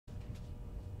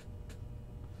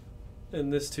In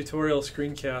this tutorial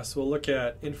screencast, we'll look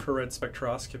at infrared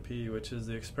spectroscopy, which is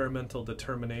the experimental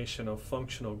determination of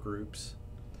functional groups.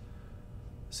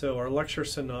 So our lecture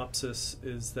synopsis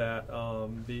is that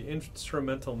the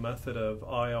instrumental method of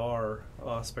IR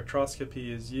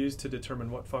spectroscopy is used to determine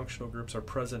what functional groups are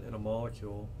present in a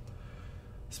molecule.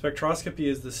 Spectroscopy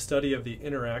is the study of the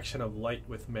interaction of light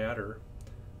with matter.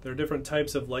 There are different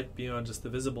types of light beyond just the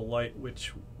visible light,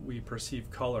 which we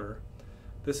perceive color.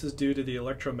 This is due to the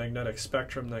electromagnetic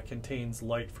spectrum that contains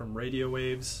light from radio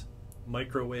waves,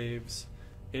 microwaves,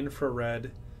 infrared,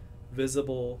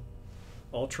 visible,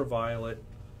 ultraviolet,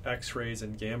 X-rays,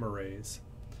 and gamma rays.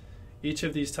 Each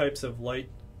of these types of light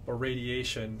or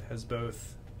radiation has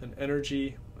both an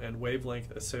energy and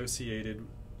wavelength associated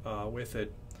with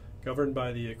it, governed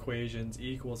by the equations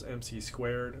E equals mc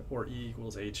squared or E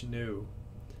equals h nu.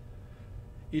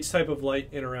 Each type of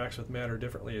light interacts with matter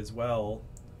differently as well.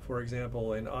 For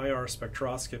example, in IR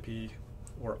spectroscopy,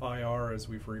 or IR as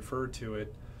we've referred to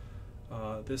it,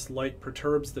 this light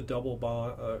perturbs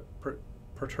the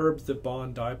perturbs the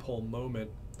bond dipole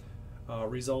moment,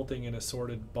 resulting in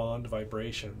assorted bond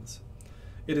vibrations.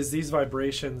 It is these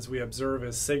vibrations we observe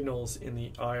as signals in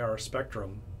the IR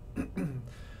spectrum.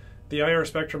 The IR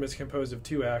spectrum is composed of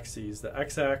two axes. The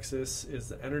x-axis is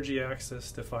the energy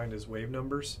axis, defined as wave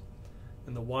numbers,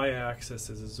 and the y-axis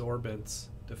is absorbance,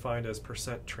 defined as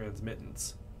percent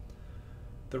transmittance.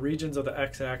 The regions of the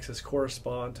x-axis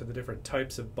correspond to the different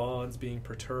types of bonds being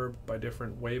perturbed by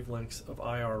different wavelengths of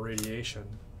IR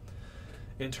radiation.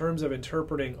 In terms of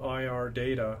interpreting IR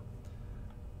data,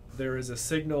 there is a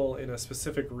signal in a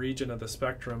specific region of the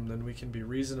spectrum, then we can be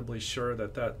reasonably sure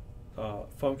that that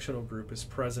functional group is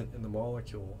present in the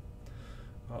molecule.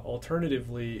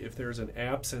 Alternatively, if there is an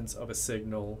absence of a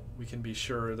signal, we can be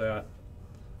sure that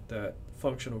that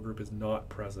functional group is not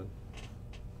present.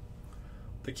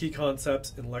 The key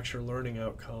concepts in lecture learning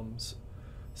outcomes.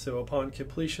 So upon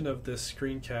completion of this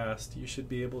screencast, you should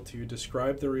be able to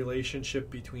describe the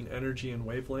relationship between energy and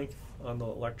wavelength on the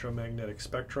electromagnetic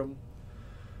spectrum,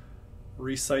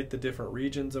 recite the different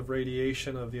regions of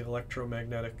radiation of the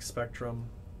electromagnetic spectrum,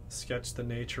 sketch the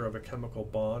nature of a chemical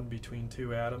bond between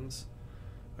two atoms,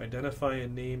 identify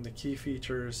and name the key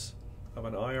features of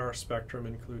an IR spectrum,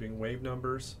 including wave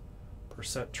numbers,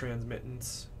 percent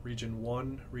transmittance, region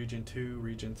 1, region 2,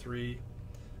 region 3,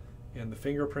 and the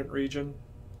fingerprint region.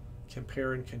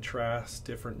 Compare and contrast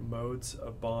different modes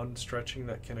of bond stretching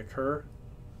that can occur.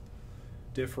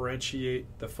 Differentiate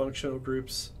the functional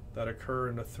groups that occur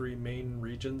in the three main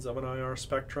regions of an IR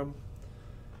spectrum.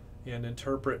 And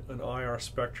interpret an IR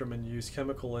spectrum and use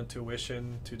chemical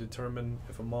intuition to determine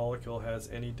if a molecule has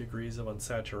any degrees of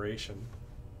unsaturation.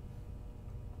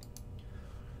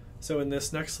 So in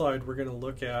this next slide, we're going to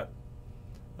look at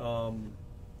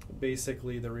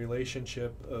basically the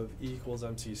relationship of E equals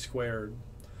mc squared.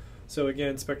 So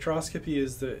again, spectroscopy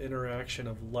is the interaction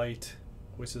of light,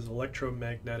 which is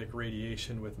electromagnetic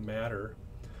radiation, with matter.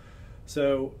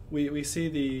 So we see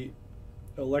the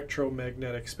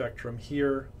electromagnetic spectrum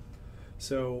here.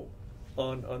 So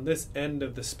on this end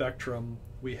of the spectrum,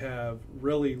 we have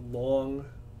really long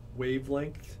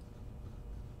wavelength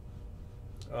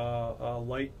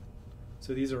light.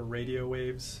 So these are radio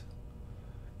waves.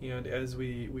 And as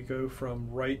we go from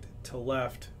right to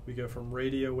left, we go from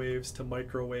radio waves to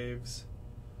microwaves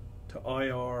to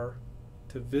IR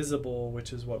to visible,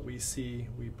 which is what we see,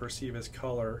 we perceive as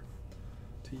color,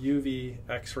 to UV,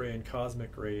 X-ray, and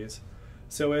cosmic rays.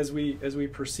 So as we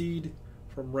proceed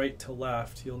from right to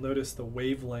left, you'll notice the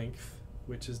wavelength,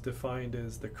 which is defined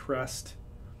as the crest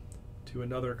to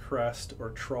another crest, or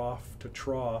trough to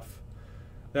trough,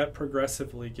 that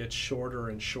progressively gets shorter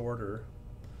and shorter.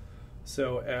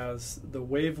 So as the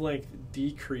wavelength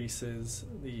decreases,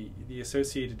 the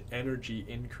associated energy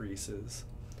increases.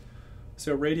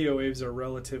 So radio waves are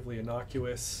relatively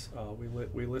innocuous.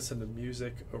 We listen to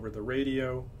music over the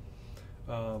radio.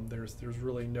 There's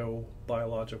really no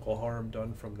biological harm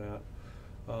done from that.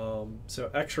 So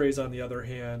X-rays, on the other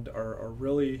hand, are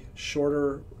really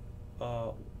shorter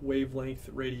wavelength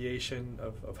radiation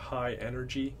of high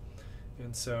energy.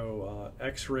 And so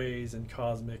X-rays and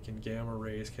cosmic and gamma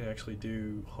rays can actually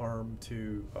do harm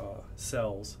to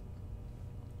cells.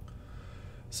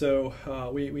 So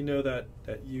we know that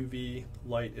UV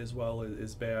light as well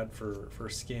is bad for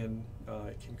skin.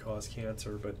 It can cause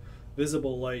cancer, but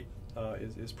visible light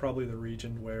is probably the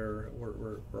region where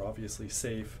we're obviously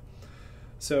safe.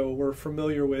 So we're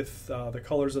familiar with the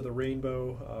colors of the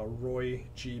rainbow, Roy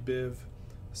G. Biv.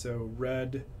 So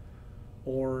red,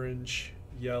 orange,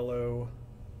 yellow,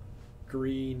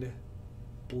 green,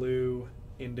 blue,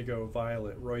 indigo,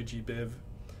 violet, Roy G. Biv.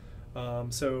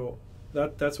 So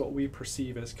that's what we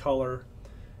perceive as color.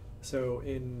 So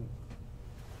in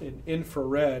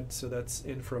infrared, so that's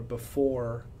infra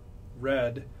before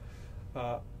red,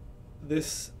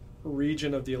 this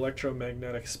region of the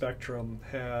electromagnetic spectrum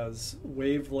has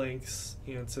wavelengths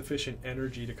and sufficient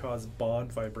energy to cause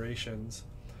bond vibrations.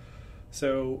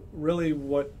 So really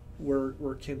what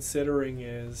we're considering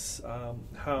is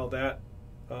how that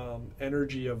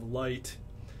energy of light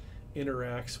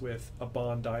interacts with a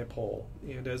bond dipole.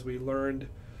 And as we learned,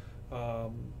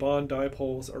 bond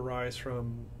dipoles arise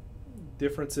from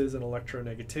differences in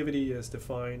electronegativity as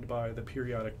defined by the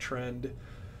periodic trend.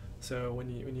 So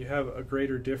when you have a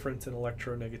greater difference in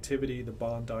electronegativity, the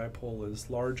bond dipole is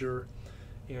larger.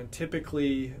 And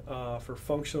typically for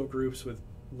functional groups with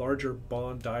larger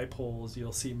bond dipoles,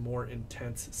 you'll see more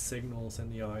intense signals in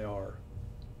the IR.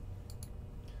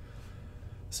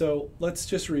 So let's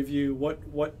just review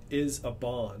what is a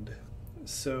bond.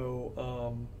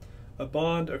 So a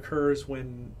bond occurs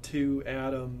when two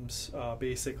atoms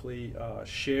basically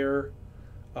share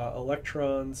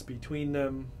electrons between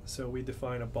them. So we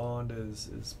define a bond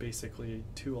as basically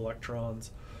two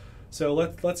electrons. So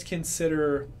let's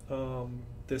consider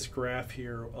this graph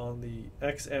here. On the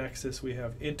x-axis we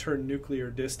have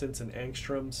internuclear distance in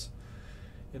angstroms,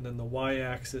 and then the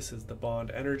y-axis is the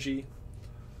bond energy.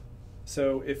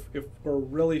 So if we're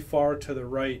really far to the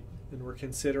right, and we're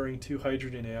considering two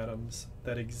hydrogen atoms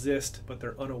that exist but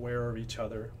they're unaware of each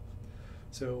other.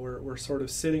 So we're sort of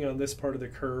sitting on this part of the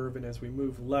curve, and as we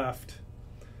move left,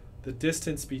 the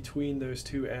distance between those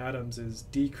two atoms is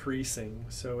decreasing.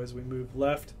 So as we move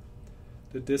left,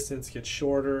 the distance gets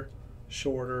shorter,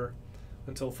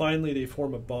 until finally they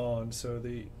form a bond. So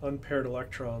the unpaired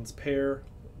electrons pair.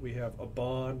 We have a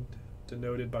bond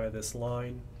denoted by this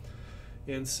line.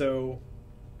 And so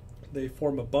they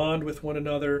form a bond with one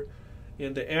another,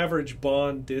 and the average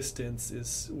bond distance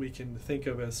is, we can think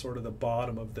of as sort of the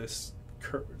bottom of this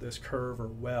curve or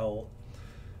well.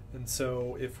 And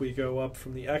so if we go up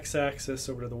from the x-axis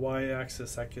over to the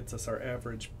y-axis, that gets us our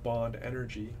average bond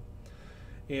energy.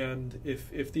 And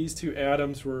if these two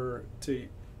atoms were to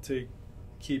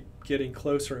keep getting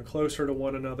closer and closer to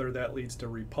one another, that leads to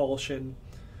repulsion,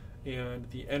 and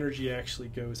the energy actually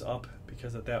goes up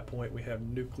because at that point we have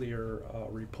nuclear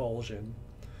repulsion.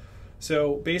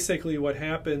 So basically what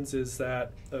happens is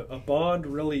that a bond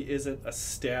really isn't a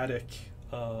static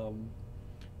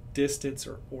distance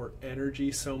or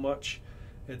energy so much.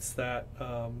 It's that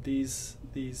these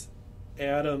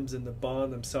atoms in the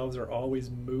bond themselves are always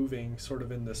moving sort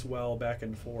of in this well back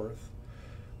and forth.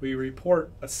 We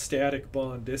report a static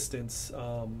bond distance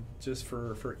just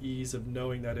for ease of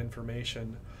knowing that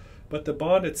information. But the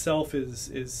bond itself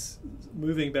is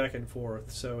moving back and forth,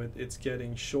 so it's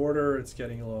getting shorter, it's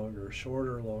getting longer,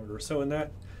 shorter, longer. So in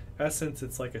that essence,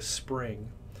 it's like a spring.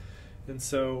 And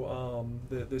so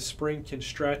the spring can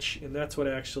stretch, and that's what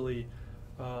actually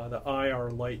the IR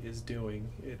light is doing.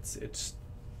 It's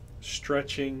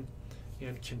stretching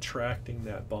and contracting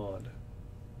that bond.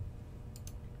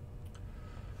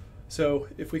 So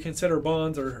if we consider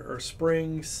bonds are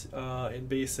springs, and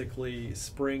basically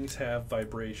springs have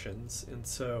vibrations, and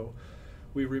so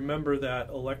we remember that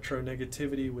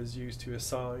electronegativity was used to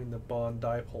assign the bond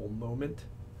dipole moment.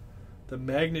 The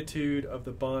magnitude of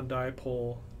the bond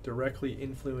dipole directly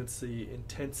influenced the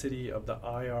intensity of the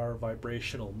IR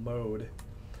vibrational mode.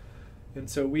 And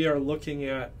so we are looking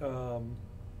at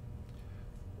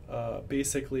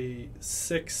basically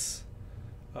 6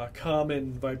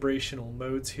 common vibrational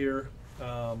modes here.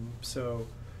 So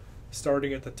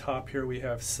starting at the top here, we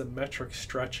have symmetric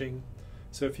stretching.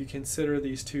 So if you consider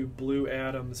these two blue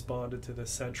atoms bonded to the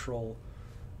central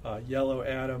yellow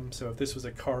atom, so if this was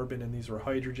a carbon and these were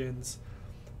hydrogens,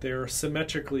 they're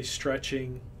symmetrically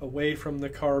stretching away from the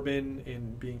carbon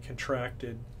and being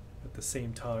contracted at the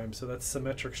same time. So that's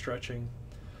symmetric stretching.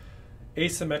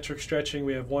 Asymmetric stretching,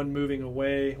 we have one moving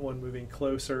away, one moving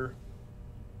closer.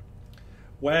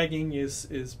 Wagging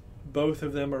is both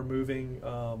of them are moving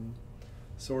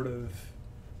sort of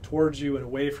towards you and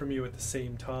away from you at the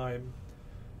same time.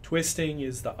 Twisting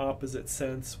is the opposite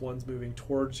sense. One's moving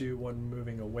towards you, one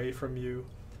moving away from you.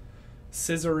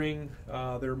 Scissoring,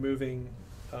 they're moving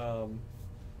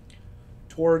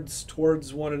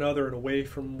towards one another and away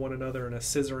from one another in a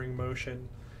scissoring motion.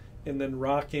 And then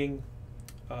rocking,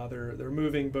 they're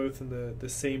moving both in the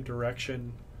same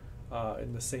direction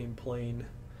in the same plane.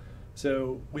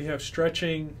 So we have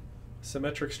stretching,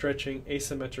 symmetric stretching,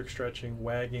 asymmetric stretching,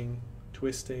 wagging,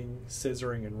 twisting,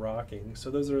 scissoring, and rocking. So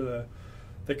those are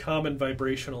the common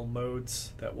vibrational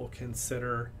modes that we'll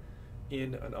consider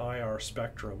in an IR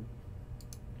spectrum.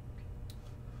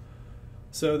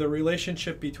 So the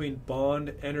relationship between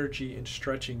bond energy and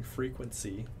stretching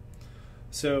frequency.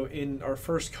 So in our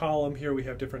first column here we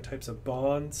have different types of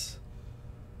bonds.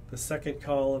 The second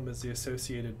column is the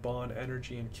associated bond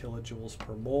energy in kilojoules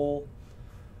per mole.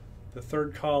 The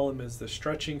third column is the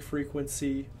stretching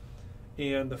frequency.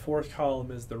 And the fourth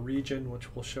column is the region,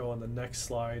 which we'll show on the next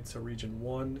slide. So region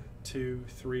 1, 2,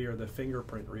 3 are the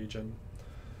fingerprint region.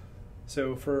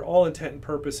 So for all intent and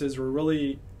purposes, we're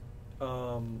really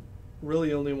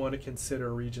only want to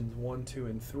consider regions 1, 2,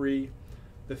 and 3.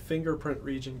 The fingerprint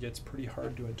region gets pretty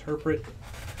hard to interpret.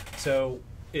 So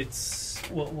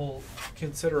we'll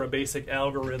consider a basic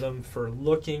algorithm for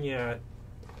looking at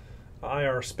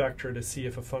IR spectra to see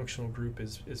if a functional group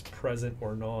is present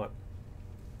or not.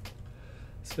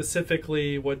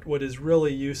 Specifically, what is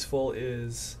really useful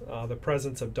is the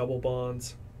presence of double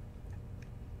bonds.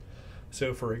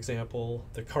 So for example,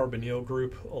 the carbonyl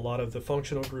group, a lot of the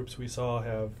functional groups we saw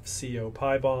have CO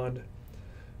pi bond.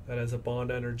 That has a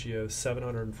bond energy of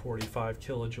 745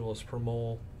 kilojoules per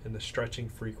mole and the stretching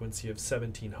frequency of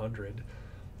 1700.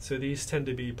 So these tend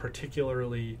to be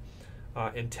particularly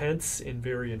intense and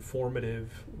very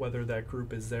informative, whether that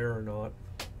group is there or not.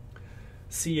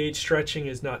 CH stretching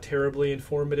is not terribly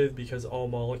informative because all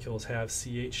molecules have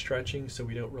CH stretching, so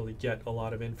we don't really get a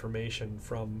lot of information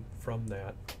from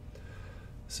that.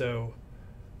 So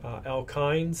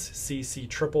alkynes, CC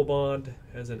triple bond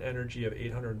has an energy of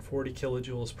 840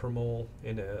 kilojoules per mole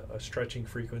and a stretching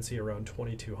frequency around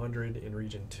 2200 in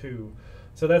region 2.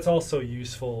 So that's also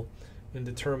useful in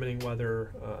determining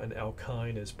whether an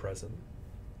alkyne is present.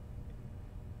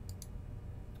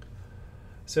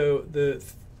 So the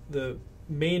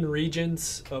main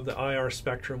regions of the IR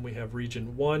spectrum, we have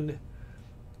region 1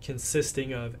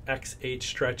 consisting of XH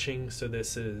stretching, so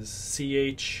this is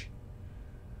CH,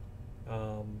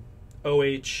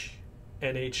 OH,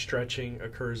 NH stretching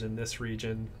occurs in this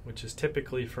region, which is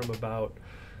typically from about,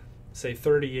 say,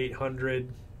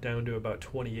 3800 down to about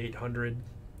 2800.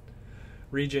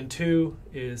 Region 2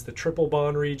 is the triple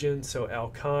bond region, so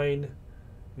alkyne,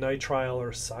 nitrile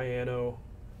or cyano,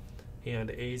 and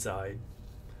azide.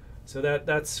 So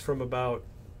that's from about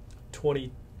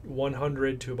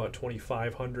 2100 to about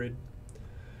 2500.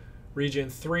 Region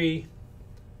 3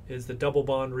 is the double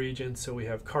bond region, so we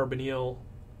have carbonyl,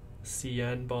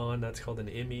 CN bond, that's called an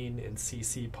imine, and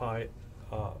CC pi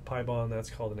bond, that's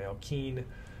called an alkene.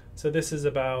 So this is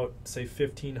about, say,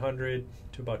 1500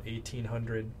 to about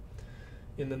 1800.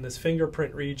 And then this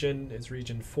fingerprint region is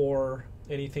region 4.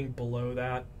 Anything below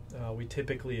that we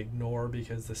typically ignore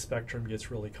because the spectrum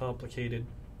gets really complicated.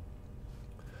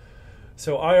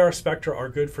 So IR spectra are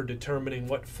good for determining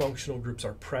what functional groups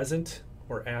are present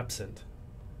or absent.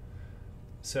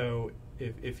 So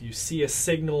if you see a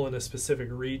signal in a specific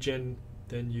region,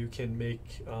 then you can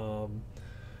make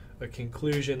a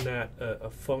conclusion that a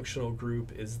functional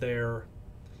group is there.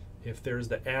 If there's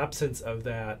the absence of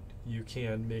that, you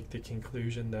can make the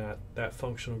conclusion that that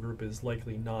functional group is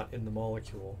likely not in the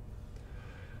molecule.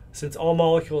 Since all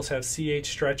molecules have CH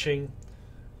stretching,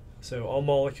 so all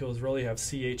molecules really have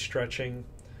CH stretching,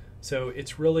 so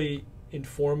it's really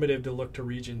informative to look to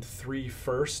region 3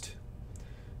 first,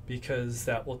 because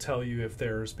that will tell you if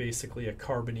there's basically a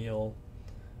carbonyl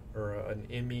or an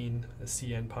imine, a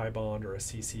CN pi bond, or a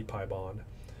CC pi bond.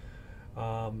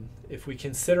 If we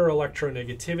consider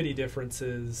electronegativity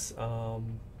differences,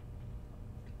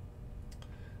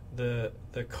 the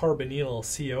carbonyl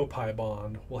CO pi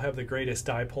bond will have the greatest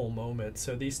dipole moment,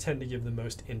 so these tend to give the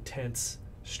most intense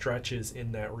stretches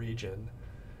in that region.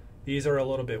 These are a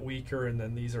little bit weaker, and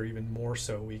then these are even more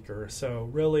so weaker. So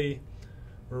really,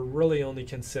 we're really only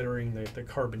considering the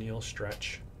carbonyl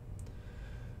stretch.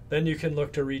 Then you can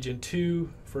look to region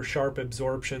 2 for sharp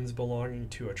absorptions belonging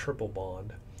to a triple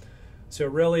bond. So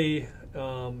really,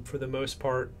 for the most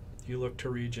part, you look to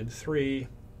region 3,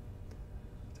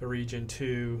 to region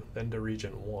 2, then to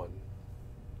region 1.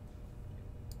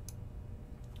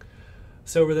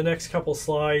 So over the next couple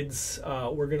slides,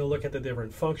 we're going to look at the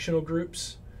different functional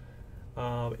groups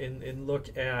and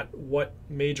look at what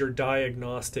major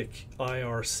diagnostic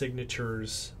IR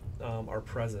signatures are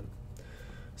present.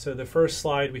 So the first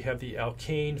slide, we have the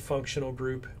alkane functional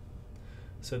group.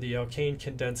 So the alkane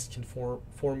condensed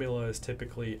formula is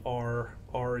typically R.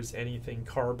 R is anything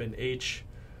carbon H.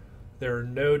 There are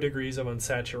no degrees of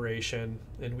unsaturation,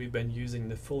 and we've been using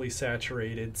the fully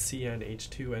saturated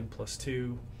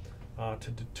CnH2n+2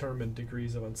 to determine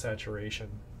degrees of unsaturation.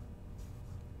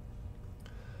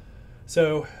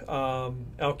 So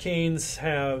alkanes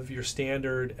have your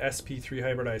standard sp3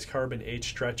 hybridized carbon H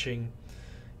stretching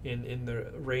in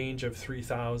the range of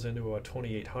 3000 to about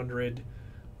 2800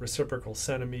 reciprocal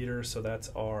centimeters, so that's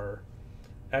our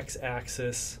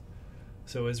x-axis.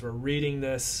 So as we're reading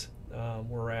this,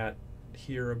 we're at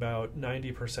here about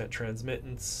 90%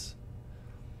 transmittance.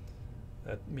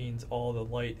 That means all the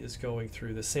light is going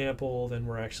through the sample. Then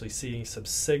we're actually seeing some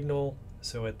signal.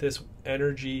 So at this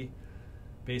energy,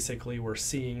 basically we're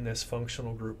seeing this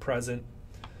functional group present.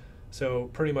 So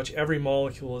pretty much every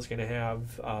molecule is going to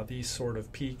have these sort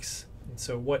of peaks. And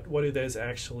so what do those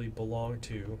actually belong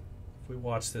to? If we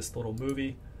watch this little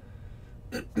movie,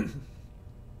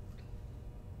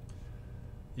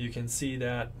 you can see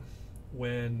that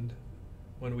when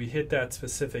we hit that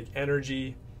specific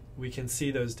energy, we can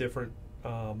see those different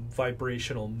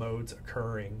vibrational modes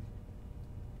occurring.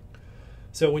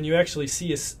 So when you actually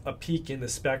see a peak in the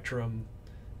spectrum,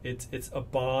 it's a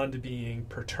bond being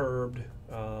perturbed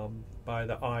by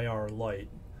the IR light.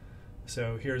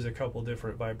 So here's a couple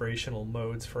different vibrational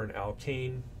modes for an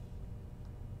alkane.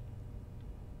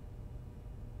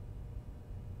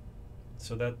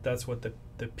 So that's what the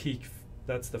peak,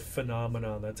 that's the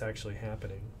phenomenon that's actually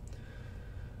happening.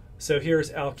 So here's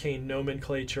alkane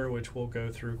nomenclature, which we'll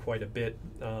go through quite a bit,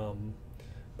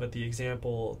 but the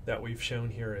example that we've shown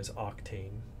here is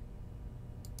octane.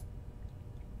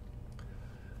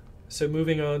 So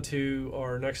moving on to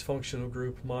our next functional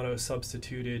group,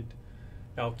 monosubstituted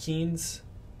alkenes.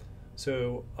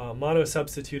 So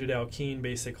monosubstituted alkene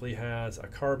basically has a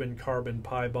carbon-carbon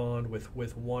pi bond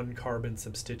with one carbon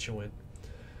substituent.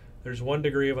 There's 1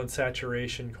 degree of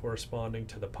unsaturation corresponding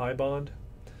to the pi bond.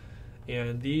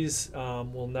 And these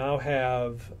will now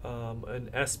have an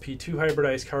sp2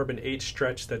 hybridized carbon H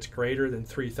stretch that's greater than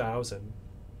 3000.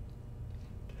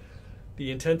 The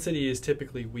intensity is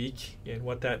typically weak, and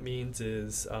what that means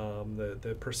is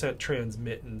the percent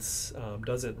transmittance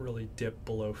doesn't really dip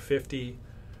below 50,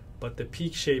 but the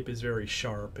peak shape is very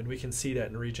sharp, and we can see that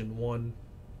in region 1.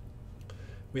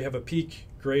 We have a peak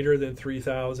greater than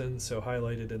 3000, so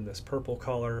highlighted in this purple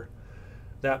color.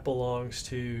 That belongs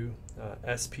to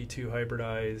sp2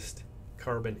 hybridized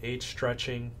carbon H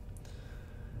stretching.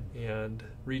 And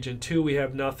region 2 we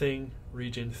have nothing.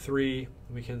 Region 3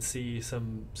 we can see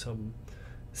some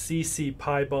CC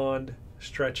pi bond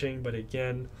stretching, but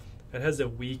again it has a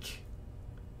weak.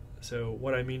 So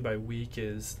what I mean by weak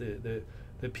is the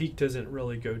peak doesn't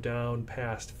really go down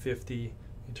past 50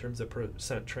 in terms of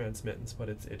percent transmittance, but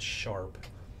it's sharp.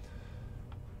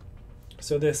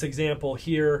 So this example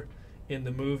here in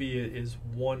the movie is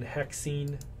 1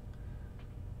 hexene.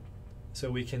 So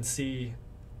we can see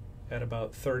at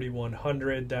about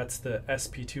 3100, that's the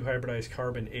sp2 hybridized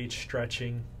carbon H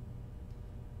stretching.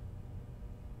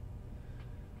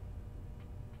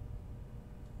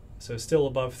 So still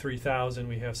above 3000,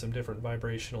 we have some different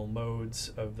vibrational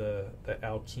modes of the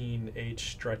alkene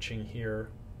H stretching here.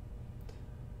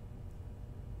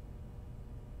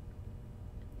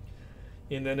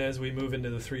 And then as we move into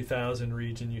the 3000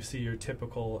 region, you see your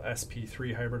typical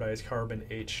sp3 hybridized carbon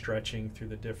H stretching through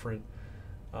the different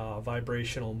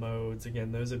vibrational modes.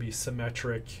 Again, those would be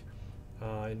symmetric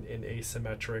and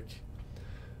asymmetric.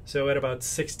 So at about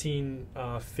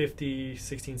 1650,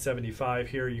 1675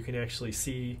 here, you can actually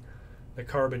see the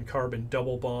carbon-carbon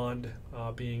double bond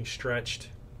being stretched.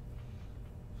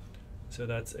 So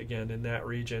that's, again, in that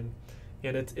region.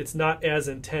 And it's not as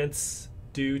intense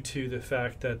due to the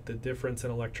fact that the difference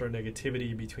in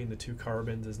electronegativity between the two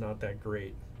carbons is not that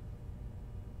great.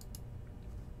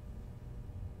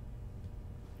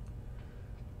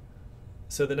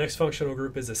 So the next functional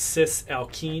group is a cis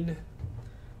alkene.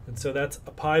 And so that's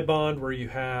a pi bond where you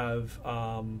have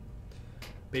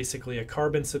basically a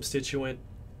carbon substituent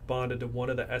bonded to one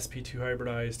of the sp2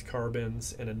 hybridized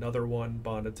carbons and another one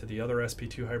bonded to the other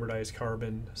sp2 hybridized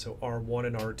carbon, so R1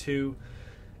 and R2.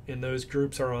 And those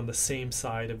groups are on the same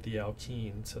side of the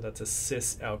alkene. So that's a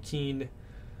cis alkene.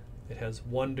 It has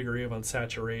 1 degree of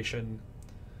unsaturation.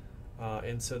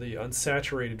 And so the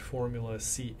unsaturated formula is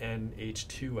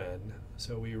CnH2n.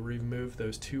 So we remove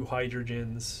those 2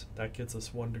 hydrogens. That gets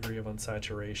us 1 degree of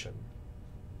unsaturation.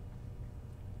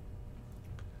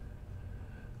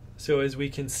 So as we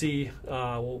can see,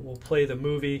 we'll play the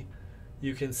movie.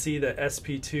 You can see the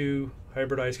sp2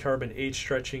 hybridized carbon H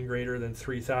stretching greater than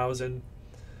 3000.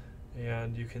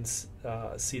 And you can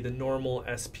see the normal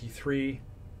sp3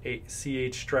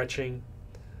 CH stretching.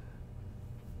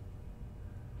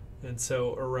 And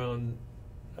so around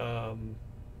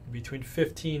between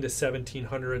 15 to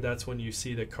 1700, that's when you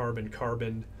see the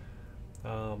carbon-carbon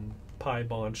pi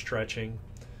bond stretching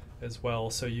as well.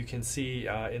 So you can see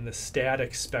in the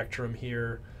static spectrum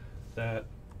here that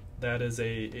is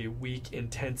a weak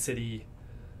intensity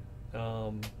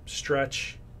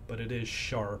stretch, but it is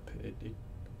sharp. It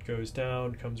goes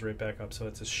down, comes right back up. So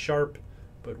it's a sharp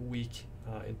but weak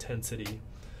intensity.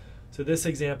 So this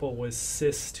example was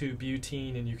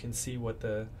cis-2-butene, and you can see what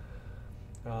the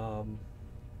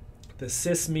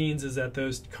cis means is that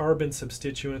those carbon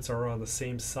substituents are on the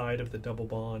same side of the double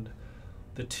bond.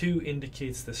 The 2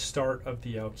 indicates the start of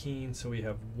the alkene, so we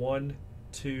have 1,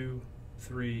 2,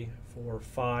 3, 4,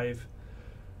 5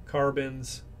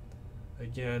 carbons.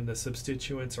 Again, the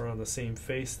substituents are on the same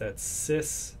face, that's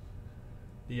cis.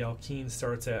 The alkene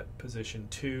starts at position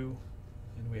 2,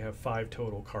 and we have 5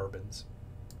 total carbons.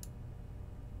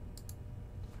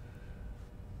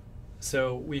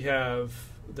 So we have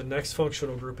the next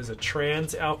functional group is a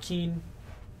trans alkene,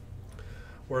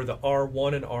 where the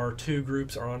R1 and R2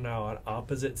 groups are now on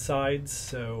opposite sides.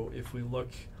 So if we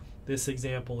look, this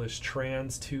example is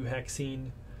trans 2-hexene.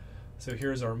 So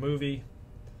here's our movie.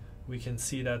 We can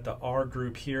see that the R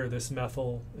group here, this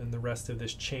methyl, and the rest of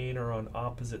this chain are on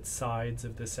opposite sides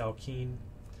of this alkene.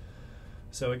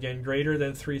 So again, greater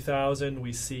than 3000,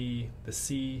 we see the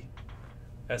C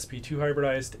sp2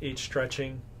 hybridized H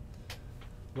stretching.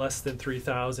 Less than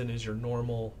 3000 is your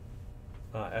normal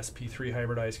sp3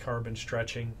 hybridized carbon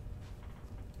stretching.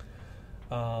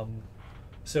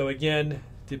 So again,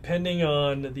 depending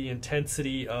on the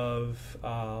intensity of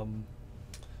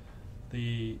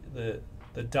the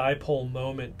dipole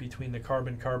moment between the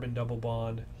carbon-carbon double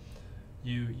bond,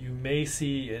 you may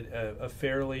see a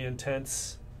fairly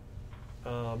intense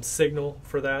signal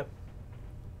for that.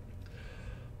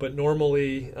 But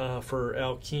normally for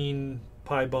alkene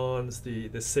pi bonds,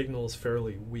 the signal is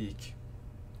fairly weak.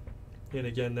 And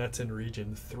again, that's in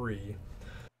region 3.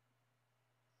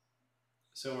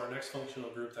 So our next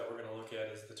functional group that we're going to look at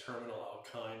is the terminal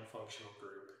alkyne functional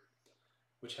group,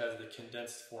 which has the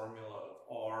condensed formula of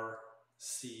R,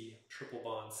 C, triple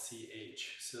bond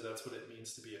CH. So that's what it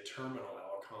means to be a terminal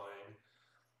alkyne,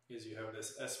 is you have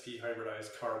this sp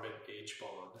hybridized carbon H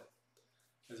bond.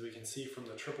 As we can see from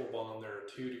the triple bond, there are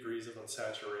 2 degrees of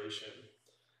unsaturation.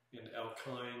 And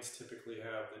alkynes typically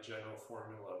have the general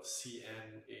formula of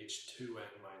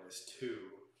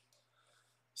CnH2n-2.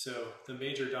 So the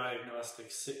major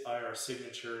diagnostic IR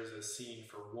signatures as seen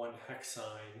for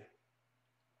 1-hexene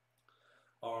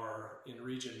are in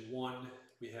region 1,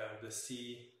 we have the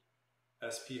C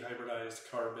sp hybridized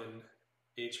carbon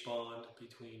H bond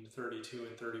between 32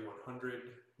 and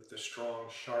 3100 with a strong,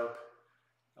 sharp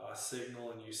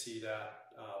signal, and you see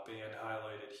that band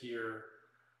highlighted here.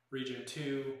 Region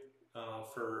 2,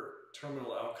 for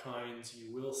terminal alkynes,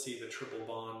 you will see the triple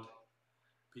bond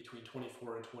between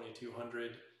 24 and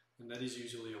 2200, and that is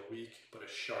usually a weak but a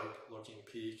sharp looking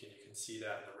peak, and you can see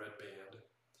that in the red band.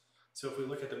 So if we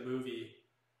look at the movie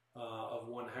of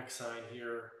 1-hexene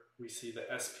here, we see the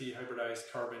sp hybridized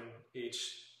carbon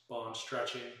H bond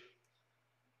stretching.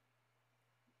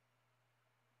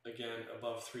 Again,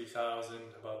 above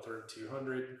 3000, about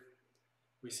 3200.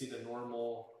 We see the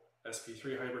normal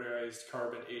sp3 hybridized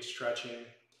carbon H stretching,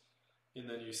 and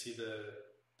then you see the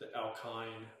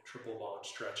alkyne triple bond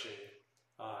stretching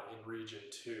in region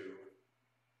 2.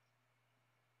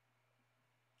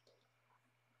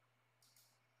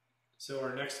 So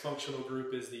our next functional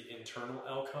group is the internal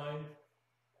alkyne.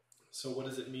 So what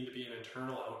does it mean to be an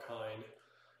internal alkyne?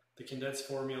 The condensed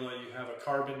formula, you have a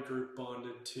carbon group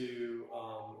bonded to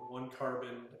 1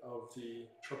 carbon of the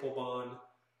triple bond,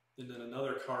 and then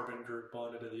another carbon group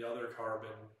bonded to the other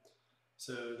carbon.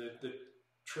 So the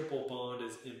triple bond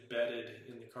is embedded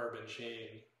in the carbon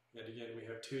chain. And again, we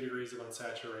have 2 degrees of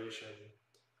unsaturation.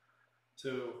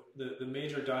 So the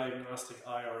major diagnostic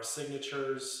IR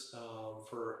signatures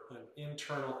for an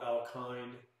internal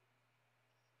alkyne,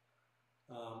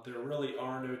 there really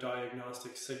are no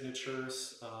diagnostic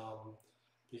signatures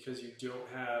because you don't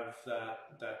have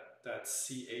that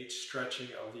CH stretching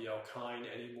of the alkyne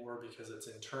anymore because it's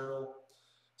internal.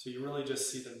 So you really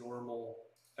just see the normal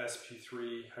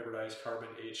sp3 hybridized carbon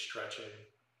H stretching.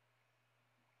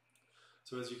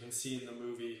 So as you can see in the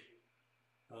movie,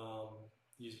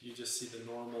 you just see the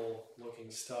normal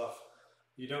looking stuff.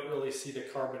 You don't really see the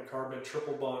carbon-carbon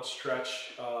triple bond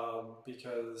stretch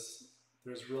because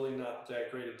there's really not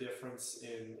that great a difference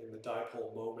in the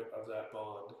dipole moment of that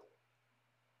bond.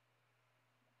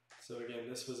 So again,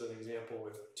 this was an example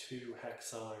with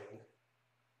 2-hexene.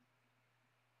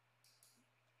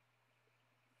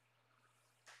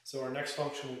 So our next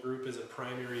functional group is a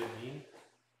primary amine.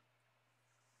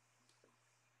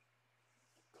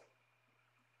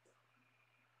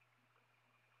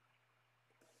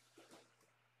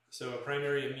 So a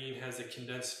primary amine has a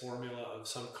condensed formula of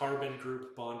some carbon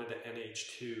group bonded to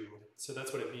NH2. So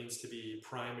that's what it means to be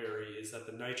primary, is that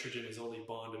the nitrogen is only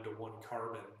bonded to 1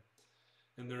 carbon.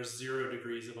 And there's 0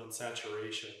 degrees of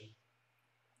unsaturation.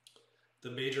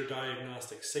 The major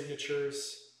diagnostic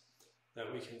signatures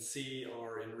that we can see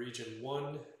are in region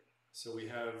 1. So we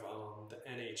have the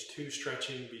NH2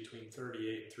 stretching between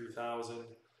 38 and 3000,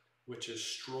 which is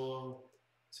strong.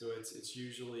 So it's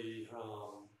usually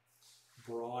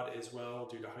broad as well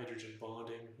due to hydrogen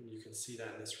bonding. And you can see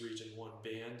that in this region 1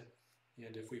 band.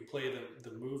 And if we play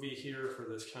the movie here for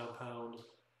this compound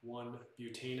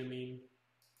 1-butanamine,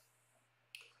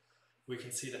 we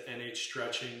can see the NH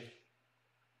stretching.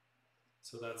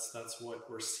 So that's what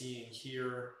we're seeing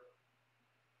here.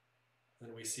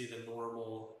 Then we see the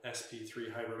normal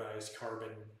sp3 hybridized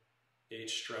carbon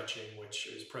H stretching, which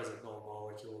is present in all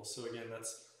molecules. So again,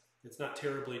 it's not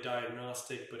terribly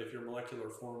diagnostic, but if your molecular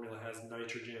formula has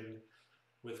nitrogen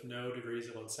with no degrees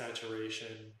of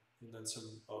unsaturation, and then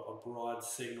a broad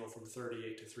signal from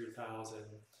 38 to 3000,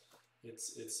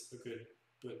 it's a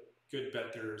good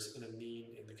bet there's an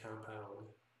amine in the compound.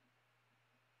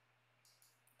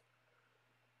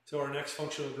 So our next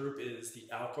functional group is the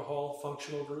alcohol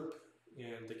functional group,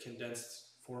 and the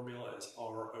condensed formula is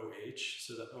ROH.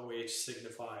 So the OH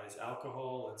signifies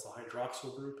alcohol, it's a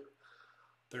hydroxyl group.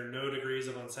 There are no degrees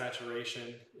of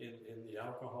unsaturation in the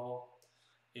alcohol.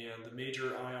 And the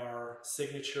major IR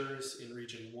signatures in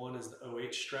region 1 is the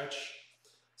OH stretch.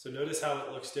 So notice how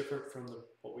it looks different from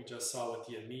what we just saw with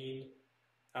the amine.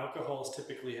 Alcohols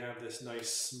typically have this nice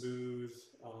smooth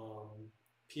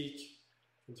peak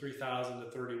from 3000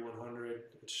 to 3100.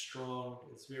 It's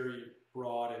strong, it's very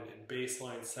broad and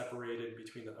baseline separated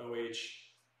between the OH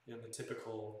and the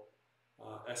typical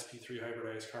sp3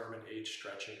 hybridized carbon H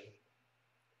stretching.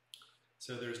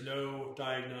 So there's no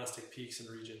diagnostic peaks in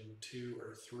region 2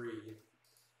 or 3.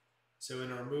 So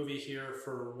in our movie here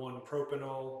for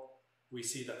 1-propanol, we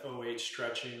see the OH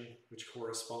stretching, which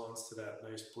corresponds to that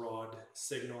nice broad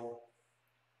signal.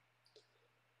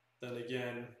 Then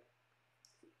again,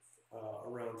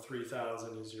 around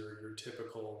 3000 is your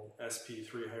typical sp3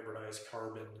 hybridized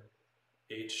carbon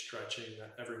H stretching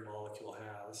that every molecule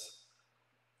has.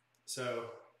 So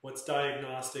what's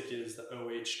diagnostic is the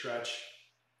OH stretch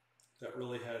that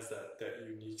really has that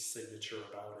unique signature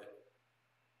about it.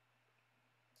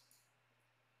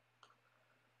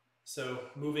 So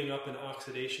moving up in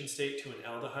oxidation state to an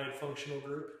aldehyde functional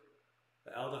group,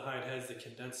 the aldehyde has the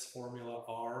condensed formula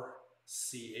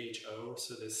RCHO.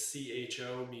 So this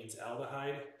CHO means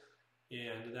aldehyde,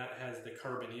 and that has the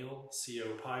carbonyl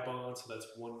CO pi bond, so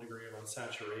that's 1 degree of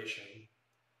unsaturation.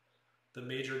 The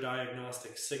major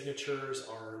diagnostic signatures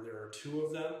there are 2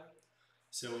 of them.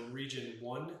 So in region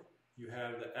 1, you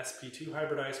have the sp2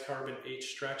 hybridized carbon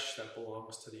H stretch that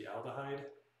belongs to the aldehyde,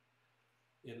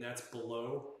 and that's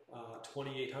below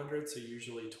 2800, so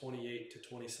usually 28 to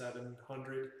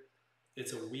 2700.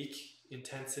 It's a weak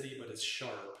intensity, but it's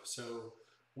sharp. So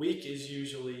weak is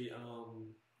usually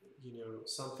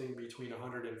something between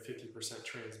 100 and 50%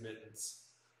 transmittance.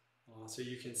 So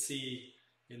you can see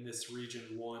in this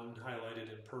region 1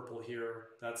 highlighted in purple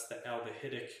here, that's the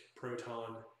aldehydic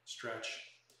proton stretch.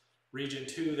 Region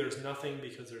 2, there's nothing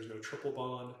because there's no triple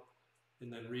bond.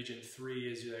 And then region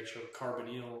 3 is the actual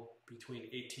carbonyl between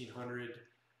 1800,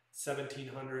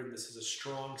 1700. This is a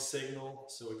strong signal.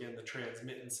 So again, the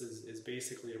transmittance is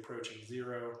basically approaching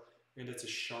 0, and it's a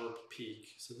sharp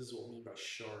peak. So this is what we mean by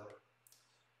sharp.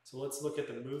 So let's look at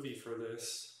the movie for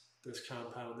this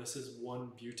compound. This is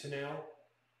 1-butanal.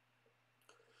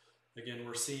 Again,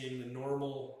 we're seeing the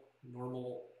normal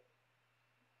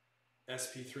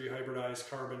sp3 hybridized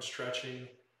carbon stretching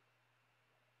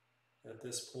at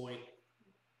this point.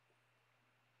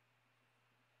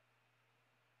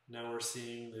 Now we're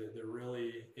seeing the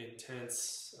really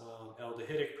intense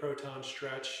aldehydic proton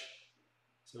stretch.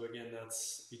 So again,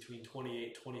 that's between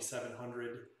 28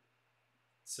 2700.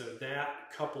 So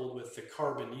that coupled with the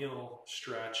carbonyl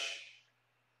stretch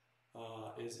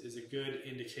is a good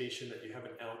indication that you have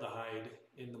an aldehyde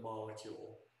in the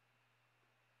molecule.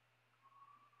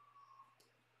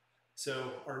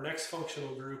 So our next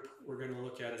functional group we're going to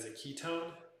look at is a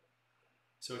ketone.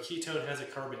 So a ketone has a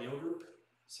carbonyl group.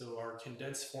 So our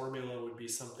condensed formula would be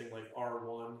something like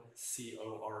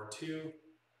R1COR2.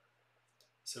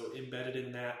 So embedded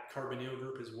in that carbonyl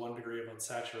group is 1 degree of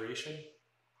unsaturation.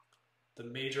 The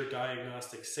major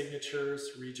diagnostic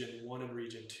signatures, region 1 and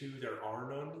region 2, there are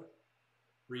none.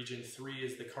 Region 3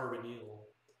 is the carbonyl.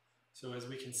 So as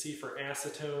we can see for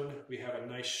acetone, we have a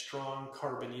nice strong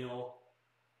carbonyl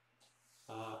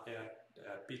at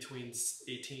between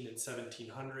 18 and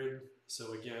 1700.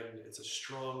 So again, it's a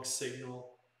strong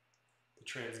signal. The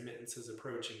transmittance is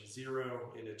approaching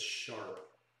 0 and it's sharp.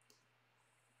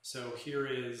 So here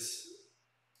is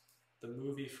the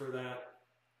movie for that.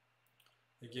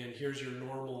 Again, here's your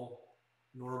normal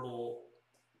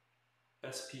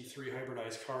sp3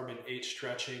 hybridized carbon, H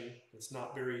stretching. It's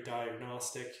not very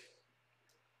diagnostic.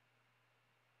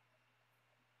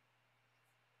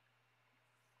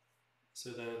 So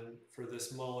then for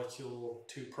this molecule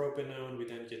 2-propanone, we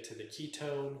then get to the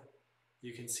ketone.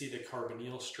 You can see the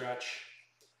carbonyl stretch.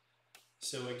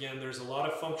 So again, there's a lot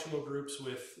of functional groups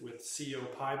with CO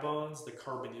pi bonds, the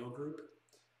carbonyl group,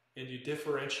 and you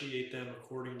differentiate them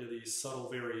according to these subtle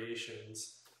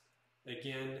variations.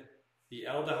 Again, the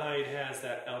aldehyde has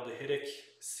that aldehydic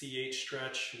CH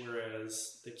stretch,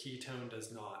 whereas the ketone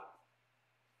does not.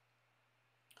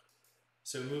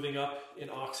 So moving up in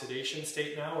oxidation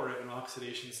state now, we're at an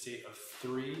oxidation state of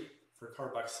 3 for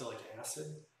carboxylic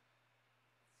acid.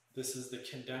 This is the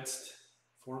condensed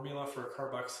formula for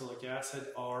carboxylic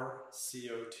acid,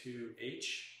 RCO2H.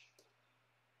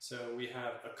 So we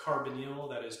have a carbonyl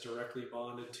that is directly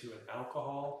bonded to an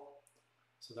alcohol.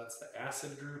 So that's the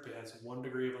acid group. It has 1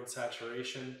 degree of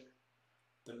unsaturation.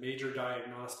 The major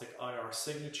diagnostic IR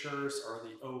signatures are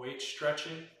the OH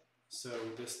stretching. So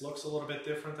this looks a little bit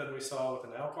different than we saw with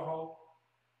an alcohol.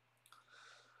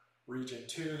 Region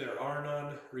 2, there are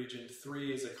none. Region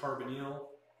 3 is a carbonyl.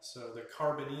 So the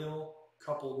carbonyl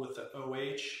coupled with the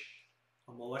OH,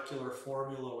 a molecular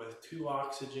formula with 2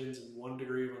 oxygens and 1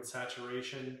 degree of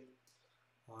unsaturation,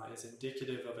 is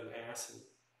indicative of an acid.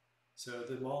 So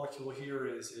the molecule here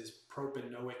is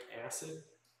propanoic acid.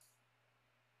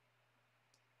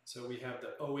 So we have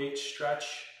the OH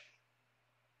stretch,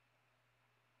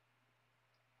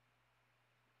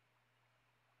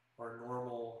 our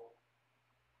normal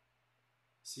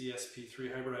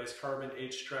CsP3 hybridized carbon,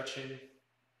 H stretching.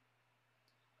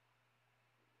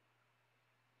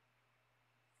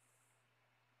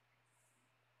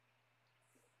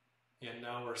 And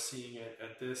now we're seeing it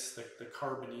at this, the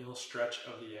carbonyl stretch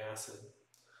of the acid.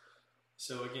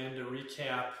 So again, to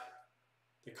recap,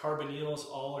 the carbonyls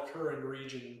all occur in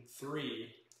region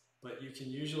 3, but you can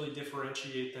usually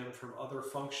differentiate them from other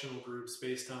functional groups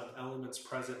based on elements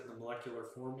present in the molecular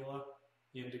formula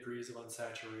and degrees of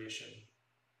unsaturation.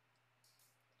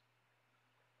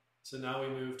 So now we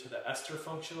move to the ester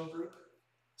functional group.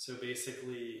 So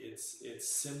basically it's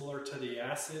similar to the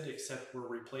acid, except we're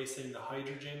replacing the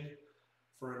hydrogen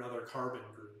for another carbon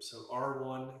group. So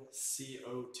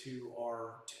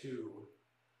R1CO2R2.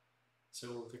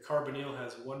 So the carbonyl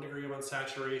has 1 degree of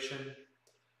unsaturation.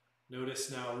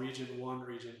 Notice now region 1,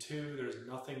 region 2, there's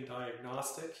nothing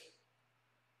diagnostic.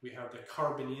 We have the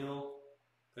carbonyl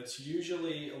that's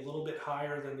usually a little bit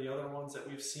higher than the other ones that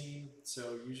we've seen.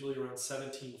 So usually around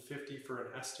 1750 for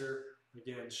an ester.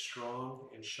 Again, strong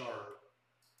and sharp.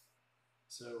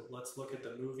 So let's look at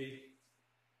the movie.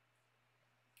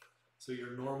 So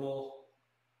your normal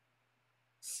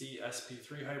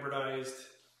CsP3 hybridized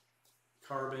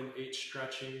carbon, H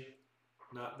stretching,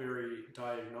 not very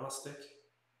diagnostic.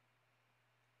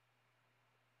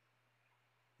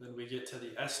 Then we get to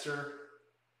the ester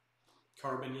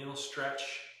carbonyl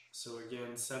stretch. So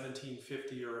again,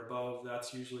 1750 or above,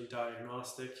 that's usually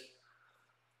diagnostic.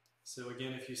 So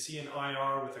again, if you see an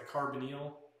IR with a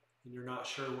carbonyl and you're not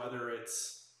sure whether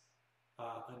it's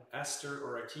an ester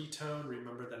or a ketone,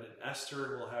 remember that an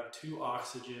ester will have 2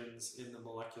 oxygens in the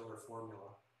molecular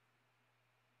formula.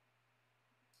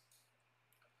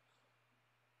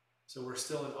 So we're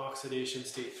still in oxidation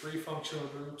state 3 functional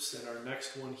groups, and our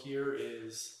next one here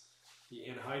is the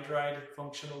anhydride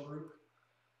functional group.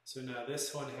 So now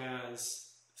this one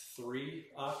has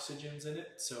 3 oxygens in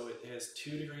it, so it has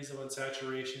 2 degrees of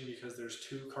unsaturation because there's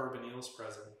 2 carbonyls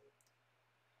present.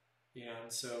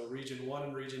 And so region 1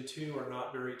 and region 2 are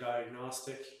not very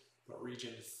diagnostic, but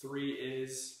region 3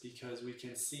 is, because we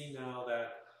can see now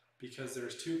that because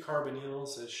there's 2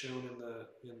 carbonyls as shown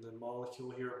in the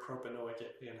molecule here, propanoic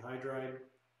anhydride,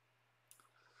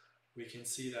 we can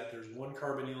see that there's 1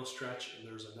 carbonyl stretch and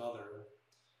there's another.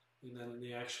 And then in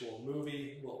the actual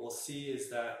movie, what we'll see is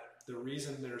that the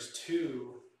reason there's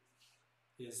 2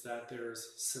 is that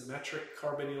there's symmetric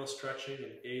carbonyl stretching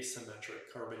and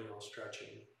asymmetric carbonyl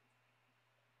stretching.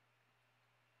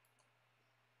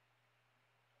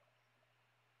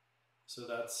 So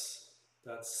that's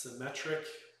symmetric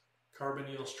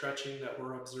carbonyl stretching that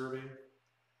we're observing.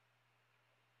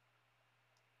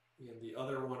 And the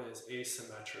other one is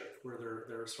asymmetric, where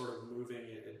they're sort of moving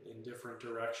in different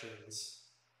directions.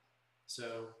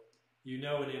 So you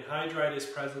know an anhydride is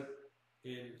present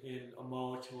in a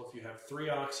molecule if you have 3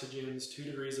 oxygens, 2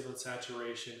 degrees of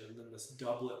unsaturation, and then this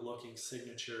doublet looking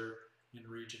signature in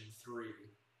region 3.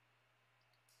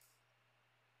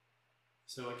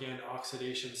 So again,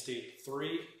 oxidation state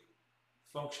 3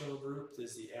 functional group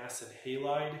is the acid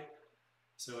halide.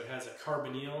 So it has a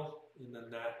carbonyl, and then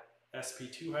that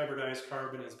sp2 hybridized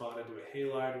carbon is bonded to a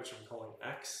halide, which I'm calling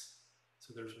X.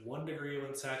 So there's 1 degree of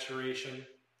unsaturation.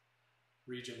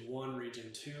 Region 1,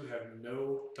 region 2 have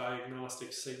no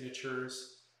diagnostic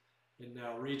signatures. And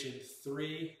now region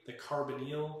 3, the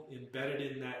carbonyl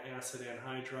embedded in that acid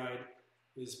anhydride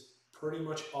is pretty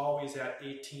much always at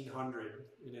 1800,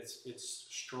 and it's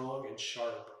strong and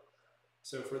sharp.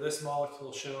 So for this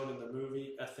molecule shown in the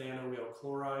movie, ethanoyl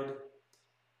chloride,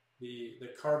 the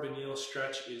carbonyl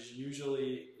stretch is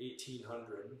usually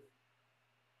 1800.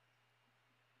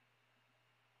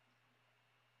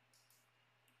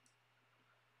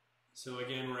 So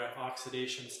again, we're at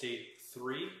oxidation state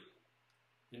 3,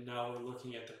 and now we're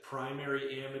looking at the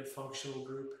primary amide functional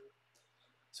group.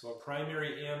 So a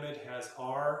primary amide has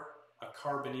R, a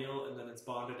carbonyl, and then it's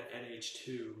bonded to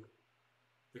NH2.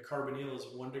 The carbonyl is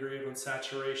 1 degree of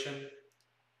unsaturation.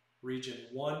 Region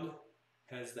 1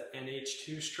 has the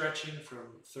NH2 stretching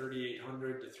from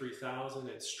 3800 to 3000.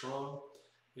 It's strong,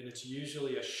 and it's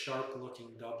usually a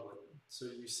sharp-looking doublet. So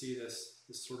you see this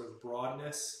sort of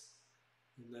broadness,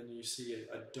 and then you see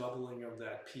a doubling of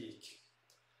that peak.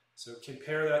 So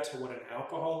compare that to what an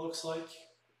alcohol looks like.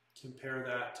 Compare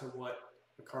that to what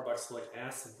a carboxylic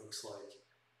acid looks like.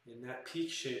 And that peak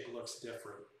shape looks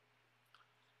different.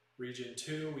 Region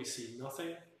 2, we see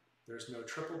nothing. There's no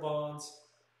triple bonds.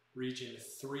 Region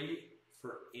 3,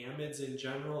 for amides in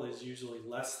general, is usually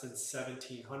less than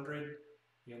 1700,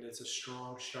 and it's a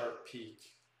strong, sharp peak.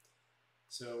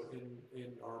 So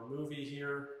in our movie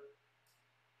here,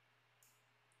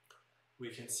 we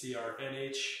can see our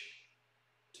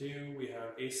NH2, we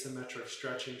have asymmetric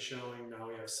stretching showing, now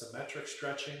we have symmetric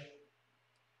stretching.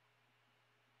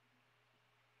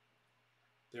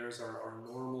 There's our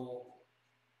normal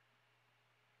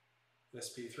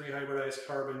sp3 hybridized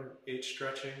carbon, H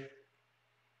stretching.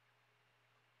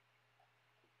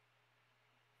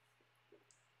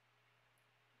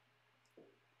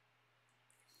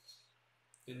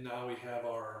 And now we have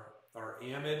our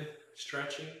amide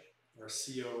stretching, our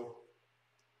CO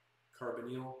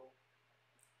carbonyl.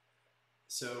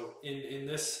 So in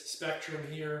this spectrum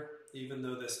here, even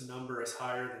though this number is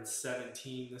higher than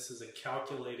 17, this is a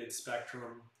calculated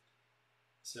spectrum.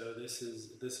 So this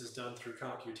is done through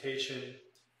computation.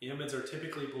 Amides are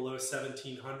typically below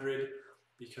 1700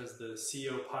 because the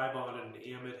CO pi bond in an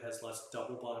amide has less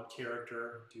double bond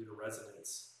character due to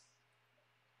resonance.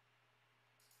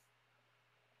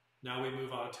 Now we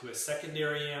move on to a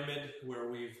secondary amide where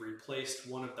we've replaced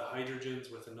one of the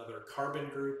hydrogens with another carbon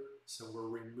group. So we're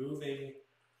removing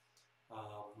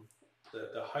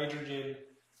the hydrogen.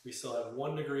 We still have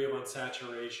 1 degree of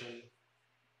unsaturation.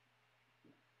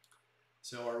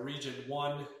 So our region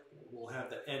 1 will have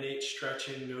the NH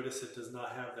stretching. Notice it does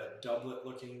not have that doublet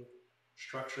looking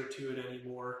structure to it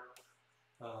anymore.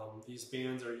 These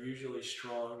bands are usually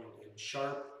strong and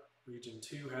sharp. Region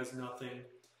 2 has nothing.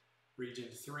 Region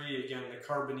 3, again, the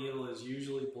carbonyl is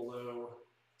usually below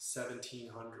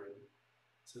 1700.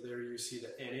 So there you see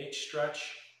the NH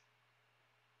stretch.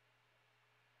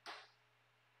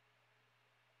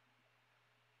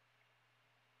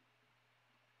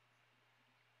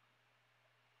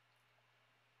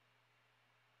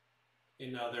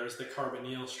 And now there's the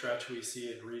carbonyl stretch we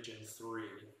see in region 3.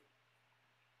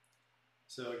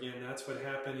 So again, that's what's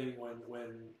happening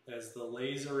when as the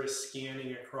laser is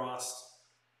scanning across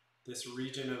this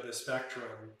region of the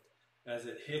spectrum, as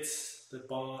it hits the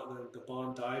bond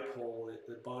dipole,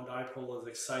 the bond dipole is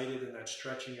excited and that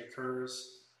stretching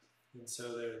occurs, and so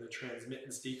the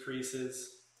transmittance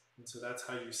decreases, and so that's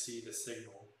how you see the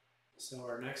signal. So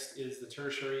our next is the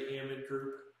tertiary amide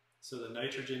group. So the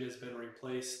nitrogen has been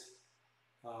replaced.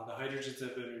 The hydrogens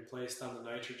have been replaced on the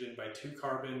nitrogen by two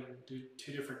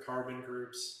different carbon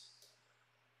groups.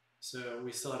 So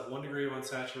we still have 1 degree of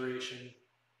unsaturation.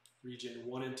 Region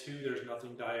 1 and 2, there's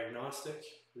nothing diagnostic.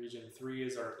 Region 3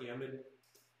 is our amide.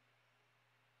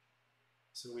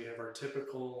 So we have our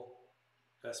typical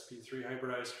sp3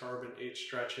 hybridized carbon, H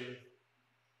stretching.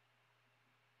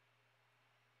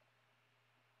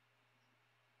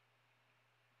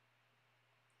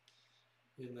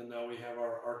 And then now we have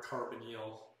our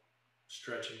carbonyl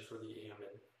stretching for the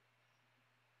amide.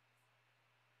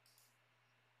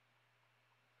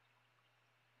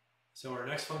 So our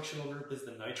next functional group is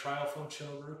the nitrile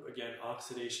functional group. Again,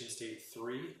 oxidation state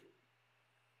 3,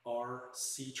 R,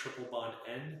 C triple bond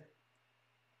N.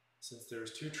 Since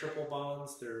there's 2 triple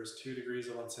bonds, there's 2 degrees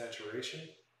of unsaturation.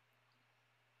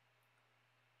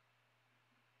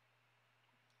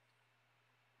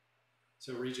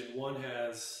 So region 1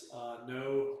 has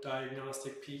no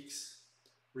diagnostic peaks.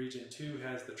 Region 2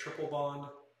 has the triple bond.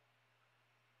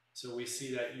 So we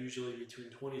see that usually between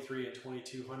 23 and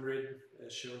 2200,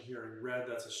 as shown here in red.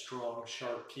 That's a strong,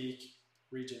 sharp peak.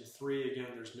 Region 3, again,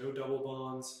 there's no double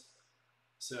bonds.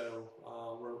 So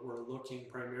we're looking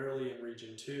primarily in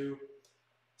region 2.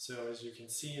 So as you can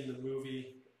see in the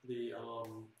movie, the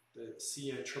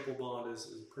CN triple bond is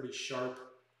a pretty sharp,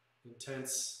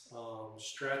 intense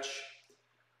stretch.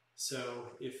 So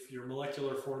if your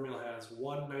molecular formula has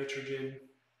 1 nitrogen,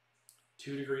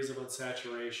 2 degrees of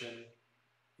unsaturation,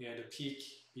 and a peak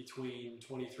between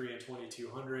 23 and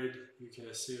 2200, you can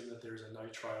assume that there's a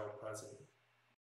nitrile present.